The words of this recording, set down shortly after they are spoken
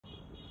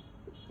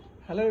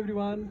Hello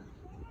everyone,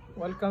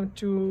 welcome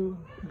to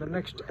the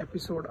next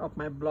episode of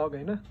my blog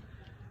हैन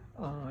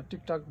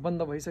TikTok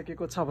बन्द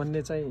भइसकेको छ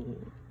भन्ने चाहिँ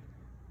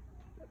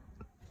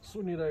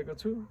सुनिरहेको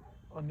छु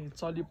अनि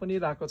चलि पनि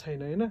रहेको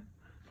छैन हैन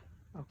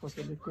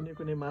कसैले कुनै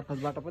कुनै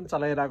मार्फतबाट पनि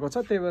चलाइरहेको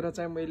छ त्यही भएर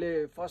चाहिँ मैले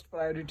फर्स्ट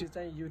प्रायोरिटी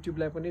चाहिँ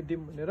युट्युबलाई पनि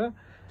दिम भनेर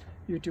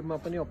युट्युबमा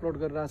पनि अपलोड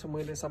गरिरहेको छु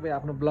मैले सबै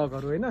आफ्नो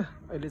ब्लगहरु हैन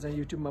अहिले चाहिँ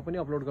युट्युबमा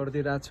पनि अपलोड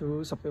गर्दिरहेको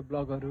छु सबै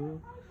ब्लगहरु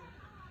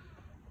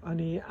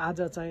अनि आज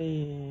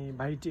चाहिँ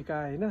भाइटिका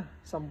हैन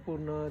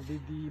सम्पूर्ण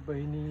दिदी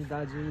बहिनी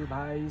दाजु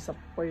भाइ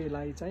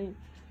सबैलाई चाहिँ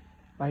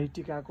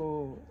भाइटिकाको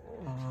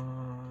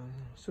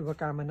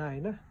शुभकामना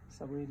हैन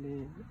सबैले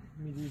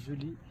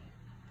मिलिजुली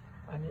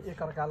अनि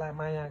एकअर्कालाई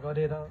माया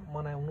गरेर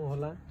मनाउनु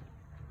होला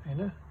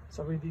हैन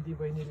सबै दिदी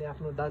बहिनीले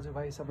आफ्नो दाजु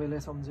भाइ सबैलाई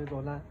सम्झेको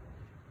होला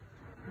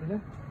हैन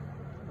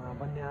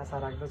भन्ने आशा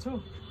राख्दछु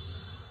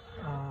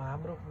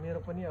मेरो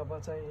पनि अब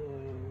चाहिँ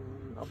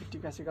अब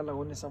टिकासिका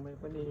लगाउने समय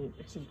पनि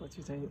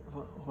एकछिनपछि चाहिँ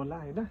होला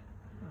हैन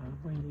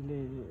बहिनीले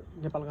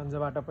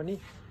नेपालगञ्जबाट पनि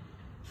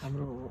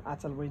हाम्रो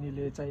आचल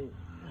बहिनीले चाहिँ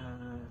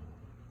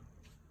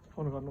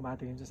फोन गर्नु भएको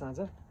थियो हिजो साँझ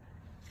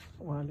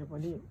उहाँले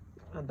पनि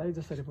दाइ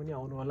जसरी पनि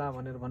आउनु होला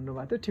भनेर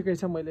भन्नुभएको थियो ठिकै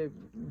छ मैले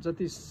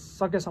जति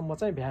सकेसम्म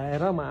चाहिँ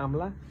भ्याएर म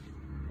आम्ला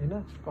हैन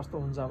कस्तो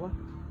हुन्छ अब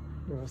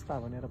व्यवस्था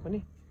भनेर पनि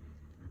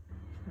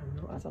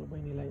हाम्रो आचल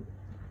बहिनीलाई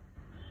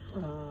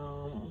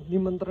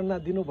निमन्त्रणा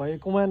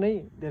दिनुभएकोमा नै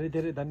धेरै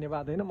धेरै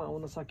धन्यवाद हैन म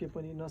आउन सके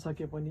पनि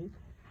नसके पनि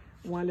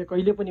उहाँले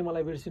कहिले पनि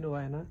मलाई बिर्सिनु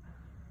भएन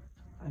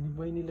अनि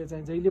बहिनीले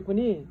चाहिँ जहिले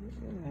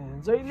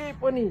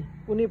पनि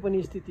कुनै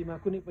पनि स्थितिमा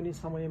कुनै पनि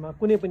समयमा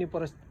कुनै पनि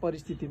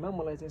परिस्थितिमा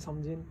मलाई चाहिँ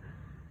सम्झिन्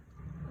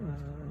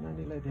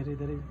नानीलाई धेरै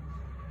धेरै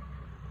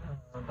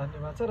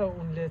धन्यवाद छ र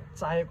उनले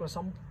चाहेको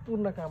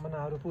सम्पूर्ण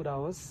कामनाहरू पुरा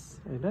होस्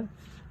हैन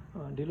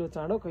ढिलो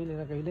चाँडो कहिले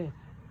न कहिले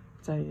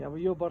चाहिँ अब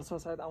यो वर्ष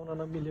सायद आउन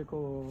नमिलेको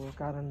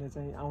कारणले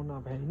चाहिँ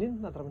आउन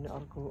भ्याइनिन् नत्र भने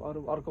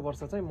अर्को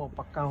वर्ष चाहिँ म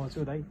पक्का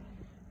आउँछु दाइ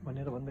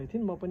भनेर भन्दै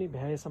थिइन् म पनि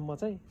भ्याएसम्म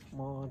चाहिँ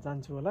म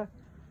जान्छु होला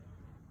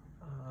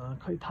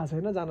खै थाहा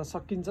छैन जान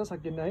सकिन्छ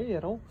सकिन्न है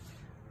हेरौँ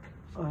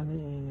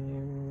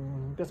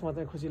अनि त्यसमा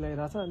चाहिँ खुसी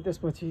लागिरहेछ अनि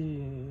त्यसपछि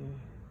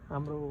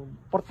हाम्रो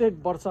प्रत्येक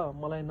वर्ष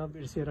मलाई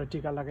नबिर्सेर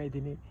टिका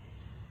लगाइदिने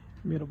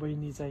मेरो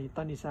बहिनी चाहिँ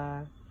तनिषा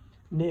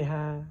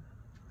नेहा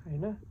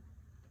हैन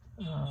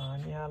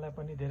नेहालाई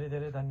पनि धेरै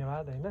धेरै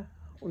धन्यवाद हैन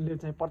उनले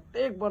चाहिँ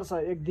प्रत्येक वर्ष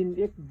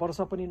एक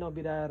वर्ष पनि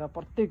नबिराएर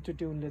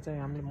प्रत्येकचोटि उनले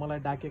चाहिँ मलाई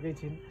डाकेकै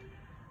छिन्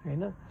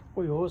हैन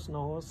कोही होस्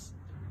नहोस्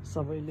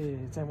सबैले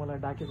चाहिँ मलाई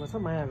डाकेको छ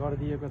माया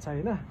गरिदिएको छ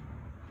हैन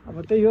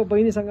अब त्यही हो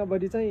बहिनीसँग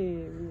बढी चाहिँ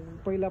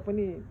पहिला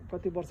पनि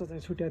कति वर्ष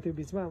चाहिँ छुट्याएको थियो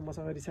बिचमा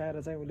मसँग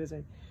रिसाएर चाहिँ उसले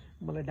चाहिँ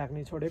मलाई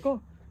डाक्नै छोडेको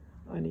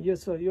अनि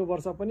यो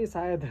वर्ष पनि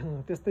सायद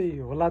त्यस्तै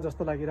होला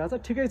जस्तो लागिरहेछ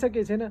ठिकै छ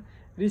केही छैन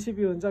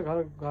रिसिपी हुन्छ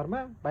घरमा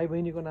भाइ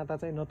बहिनीको नाता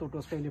चाहिँ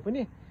नतुटोस् कहिले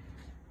पनि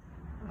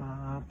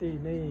त्यही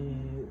नै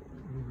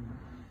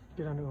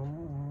किनभने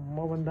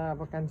मभन्दा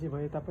अब कान्छी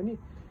भए तापनि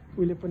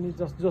उसले पनि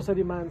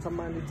जसरी मान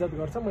सम्मान इज्जत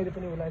गर्छ मैले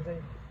पनि उसलाई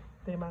चाहिँ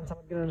त्यही मान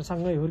सम्मान किनभने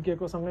सँगै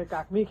हुर्किएको सँगै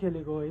काखमै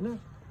खेलेको होइन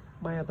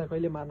माया त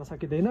कहिले मार्न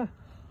सकिँदैन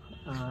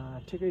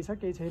ठिकै छ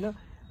केही छैन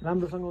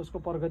राम्रोसँग उसको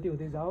प्रगति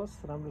हुँदै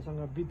जाओस्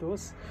राम्रोसँग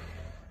बितोस्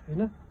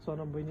हैन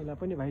सोनम बहिनीलाई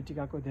पनि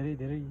भाइटिकाको धेरै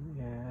धेरै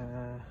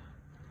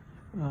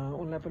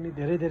उनलाई पनि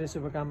धेरै धेरै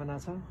शुभकामना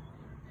छ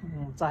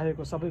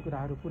चाहेको सबै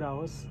कुराहरू पुरा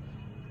होस्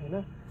हैन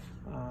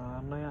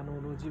नयाँ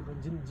नौलो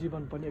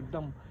जीवन पनि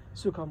एकदम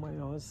सुखमय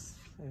होस्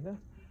हैन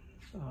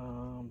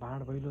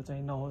भाँड भैलो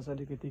चाहिँ नहोस्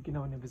अलिकति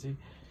किनभनेपछि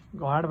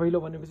भाँड भैलो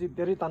भनेपछि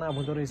धेरै तनाव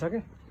हुँदो रहेछ के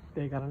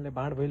त्यही कारणले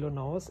भाँड भैलो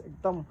नहोस्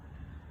एकदम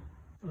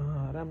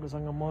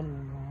राम्रोसँग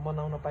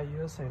मनाउन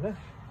पाइयोस् हैन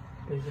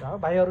त्यही कुरा हो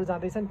भाइहरू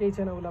जाँदैछन् केही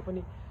छैन उसलाई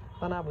पनि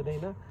तनाव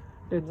हुँदैन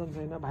टेन्सन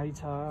छैन भाइ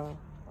छ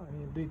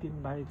अनि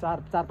 2-3 भाइ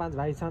 4-5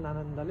 भाइ छन्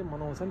आनन्दले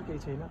मनाउँछन् केही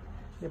छैन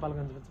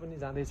नेपालगञ्जमा पनि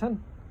जाँदैछन्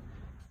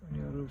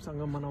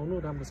उनीहरूसँग मनाउनु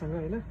राम्रोसँग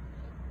हैन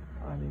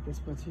अनि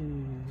त्यसपछि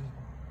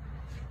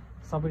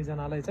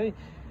सबैजनालाई चाहिँ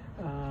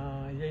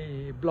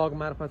यही ब्लग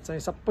मार्फत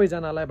चाहिँ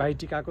सबैजनालाई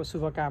भाइटिकाको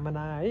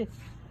शुभकामना है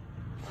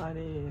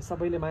अनि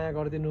सबैले माया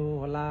गरिदिनु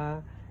होला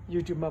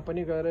युट्युबमा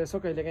पनि गएर यसो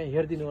कहिलेकाहीँ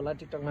हेरिदिनु होला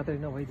टिकटक मात्रै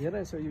नभइदिएर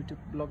यसो युट्युब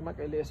ब्लगमा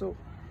कहिले यसो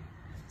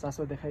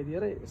चासो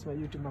देखाइदिएर यसमा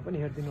युट्युबमा पनि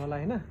हेरिदिनु होला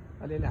हैन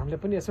अलिअलि हामीले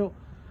पनि यसो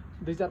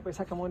 2-4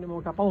 पैसा कमाउने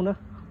मौका पाउन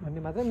भन्ने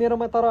मात्रै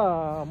मेरोमा तर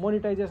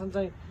मोनिटाइजेसन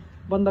चाहिँ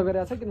बन्द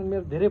गरेको छ किनभने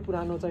मेरो धेरै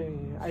पुरानो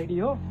चाहिँ आइडी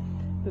हो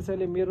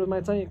त्यसैले मेरोमा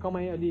चाहिँ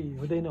कमाइ अलि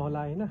हुँदैन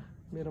होला हैन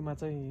मेरोमा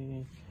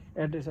चाहिँ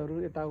एड्रेसहरू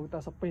यताउता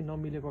सबै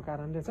नमिलेको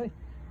कारणले चाहिँ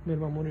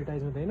मेरोमा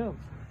मोनिटाइज हुँदैन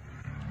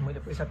मैले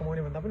पैसा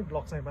कमाउने भन्दा पनि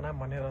ब्लग चाहिँ बनाऊँ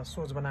भनेर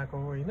सोच बनाएको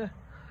हो हैन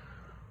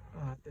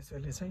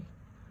त्यसैले चाहिँ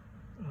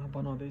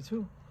बनाउँदैछु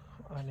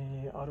अनि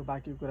अरू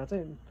बाँकी कुरा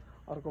चाहिँ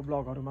अर्को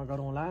ब्लगहरूमा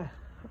गरौँला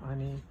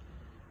अनि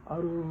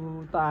अरू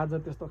त आज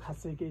त्यस्तो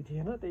खासै केही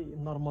थिएन त्यही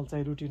नर्मल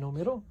चाहिँ रुटिन हो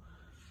मेरो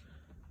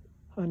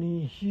अनि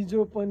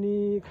हिजो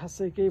पनि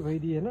खासै केही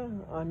भइदिएन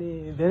अनि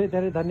धेरै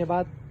धेरै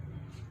धन्यवाद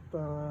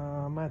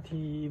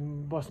माथि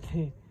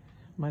बस्ने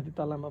माथि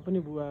तलामा पनि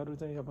बुवाहरू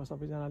चाहिँ अब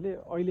सबैजनाले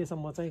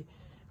अहिलेसम्म चाहिँ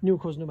न्यू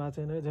खोज्नु भएको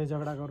छैन झै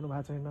झगडा गर्नु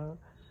भएको छैन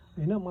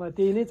होइन मलाई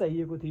त्यही नै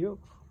चाहिएको थियो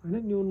होइन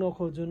न्यू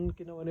नखोजुन्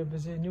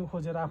किनभनेपछि न्यू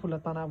खोजेर आफूलाई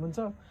तनाव हुन्छ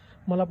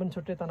मलाई पनि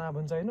छुट्टै तनाव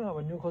हुन्छ होइन अब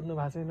न्यू खोज्नु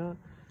भएको छैन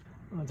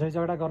झै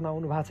झगडा गर्न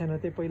आउनु भएको छैन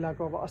त्यही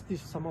पहिलाको अब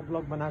अस्तिसम्म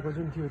ब्लग बनाएको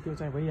जुन थियो त्यो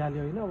चाहिँ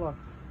भइहाल्यो होइन अब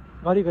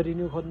घरिघरि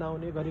न्यू खोज्न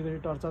आउने घरिघरि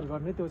टर्चर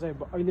गर्ने त्यो चाहिँ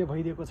अहिले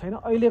भइदिएको छैन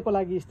अहिलेको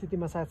लागि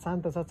स्थितिमा सायद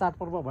शान्त छ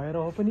चाडपर्व भएर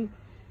हो पनि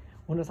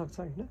हुनसक्छ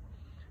होइन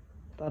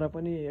तर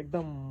पनि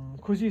एकदम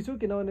खुसी छु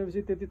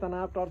किनभनेपछि त्यति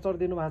तनाव टर्चर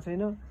दिनुभएको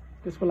छैन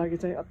त्यसको लागि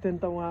चाहिँ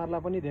अत्यन्त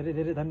उहाँहरूलाई पनि धेरै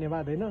धेरै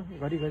धन्यवाद होइन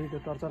घरिघरि त्यो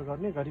टर्चर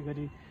गर्ने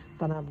घरिघरि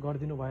तनाव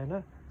गरिदिनु भएन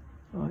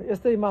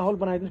यस्तै माहौल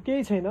बनाइदिनु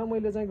केही छैन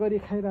मैले चाहिँ गरी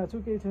खाइरहेको छु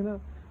केही छैन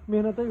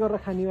मेहनतै गरेर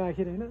खाने हो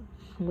आखिर होइन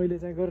मैले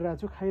चाहिँ गरिरहेको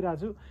छु खाइरहेको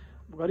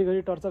छु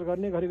घरिघरि टर्चर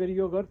गर्ने घरिघरि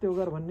यो गर त्यो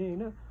गर भन्ने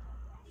होइन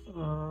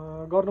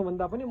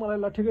गर्नुभन्दा पनि मलाई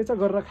ल ठिकै छ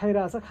गरेर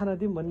खाइरहेछ खाना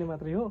दिउँ भन्ने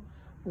मात्रै हो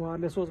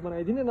उहाँहरूले सोच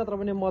बनाइदिने नत्र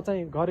भने म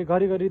चाहिँ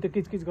घरिघरि त्यो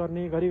किचकिच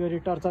गर्ने घरिघरि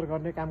टर्चर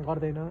गर्ने काम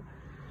गर्दैन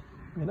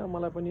होइन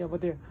मलाई पनि अब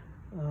त्यो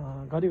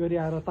घरिघरि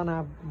आएर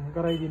तनाव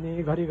गराइदिने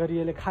घरिघरि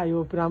यसले खायो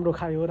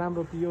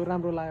राम्रो पियो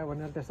राम्रो लाग्यो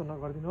भनेर त्यस्तो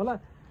नगरिदिनु होला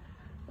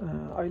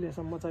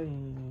अहिलेसम्म चाहिँ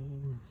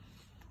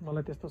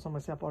मलाई त्यस्तो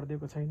समस्या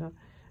परिदिएको छैन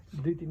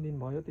 2-3 दिन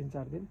भयो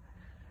 3-4 दिन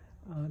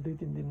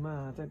 2-3 दिनमा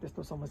चाहिँ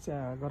त्यस्तो समस्या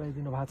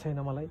गराइदिनु भएको छैन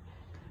मलाई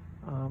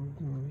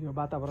यो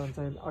वातावरण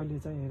चाहिँ अहिले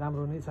चाहिँ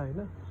राम्रो नै छ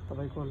होइन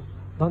तपाईँको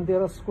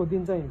धनतेरसको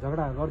दिन चाहिँ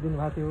झगडा गरिदिनु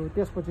भएको थियो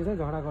त्यसपछि चाहिँ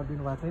झगडा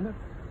गरिदिनु भएको छैन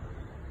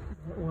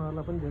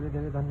उहाँहरूलाई पनि धेरै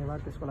धेरै धन्यवाद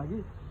त्यसको लागि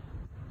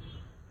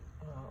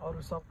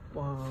अरू सब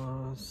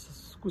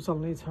कुशल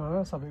नै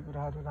छ सबै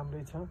कुराहरू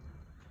राम्रै छ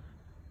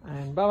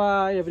and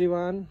by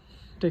everyone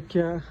take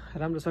care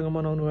राम्रोसँग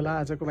मनाउनु होला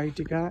आजको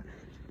भाइटिका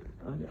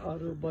अनि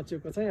अरू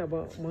बचेको चाहिँ अब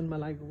मनमा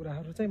लागेको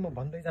कुराहरू चाहिँ म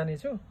भन्दै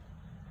जानेछु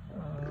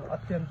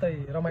अत्यन्तै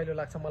रमाइलो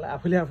लाग्छ मलाई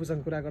आफूले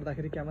आफूसँग कुरा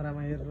गर्दाखेरि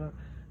क्यामेरामा हेरेर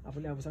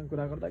आफूले आफूसँग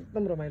कुरा गर्दा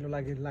एकदम रमाइलो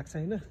लाग्छ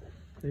होइन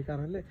त्यही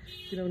कारणले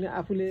किनभने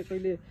आफूले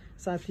कहिले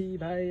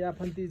साथीभाइ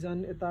आफन्तीजन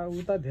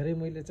यताउता धेरै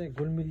मैले चाहिँ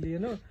घुलमिल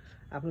लिएन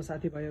आफ्नो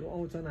साथीभाइहरू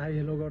आउँछन् हाई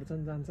हेलो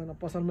गर्छन् जान्छन्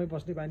पसलमै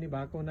बस्ने बानी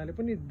भएको हुनाले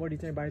पनि बढी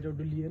चाहिँ बाहिर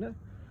डुलिएन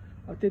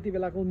अब त्यति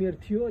बेलाको उमेर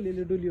थियो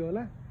अलिअलि डुलियो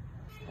होला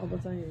अब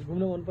चाहिँ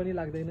घुम्न मन पनि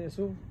लाग्दैन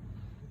यसो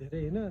धेरै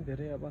होइन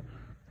धेरै अब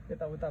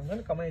यताउता हुन्छ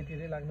नि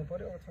कमाइतिरै लाग्नु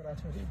पऱ्यो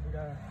छोराछोरी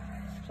बुढा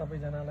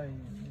सबैजनालाई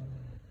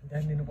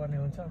ध्यान दिनुपर्ने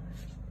हुन्छ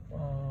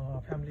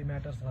फ्यामिली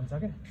म्याटर्स भन्छ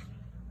क्या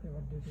त्यो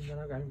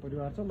 2-3जनाको हामी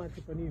परिवार छ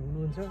माथि पनि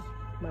हुनुहुन्छ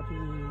माथि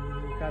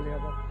काले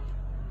अब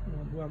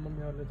बुवा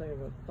मम्मीहरूले चाहिँ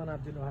अब तनाव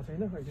दिनु भएको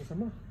छैन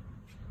अहिलेसम्म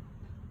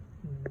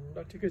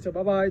ल ठिकै छ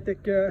बाई टेक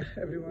केयर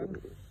एभ्रिवान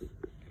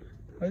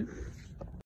है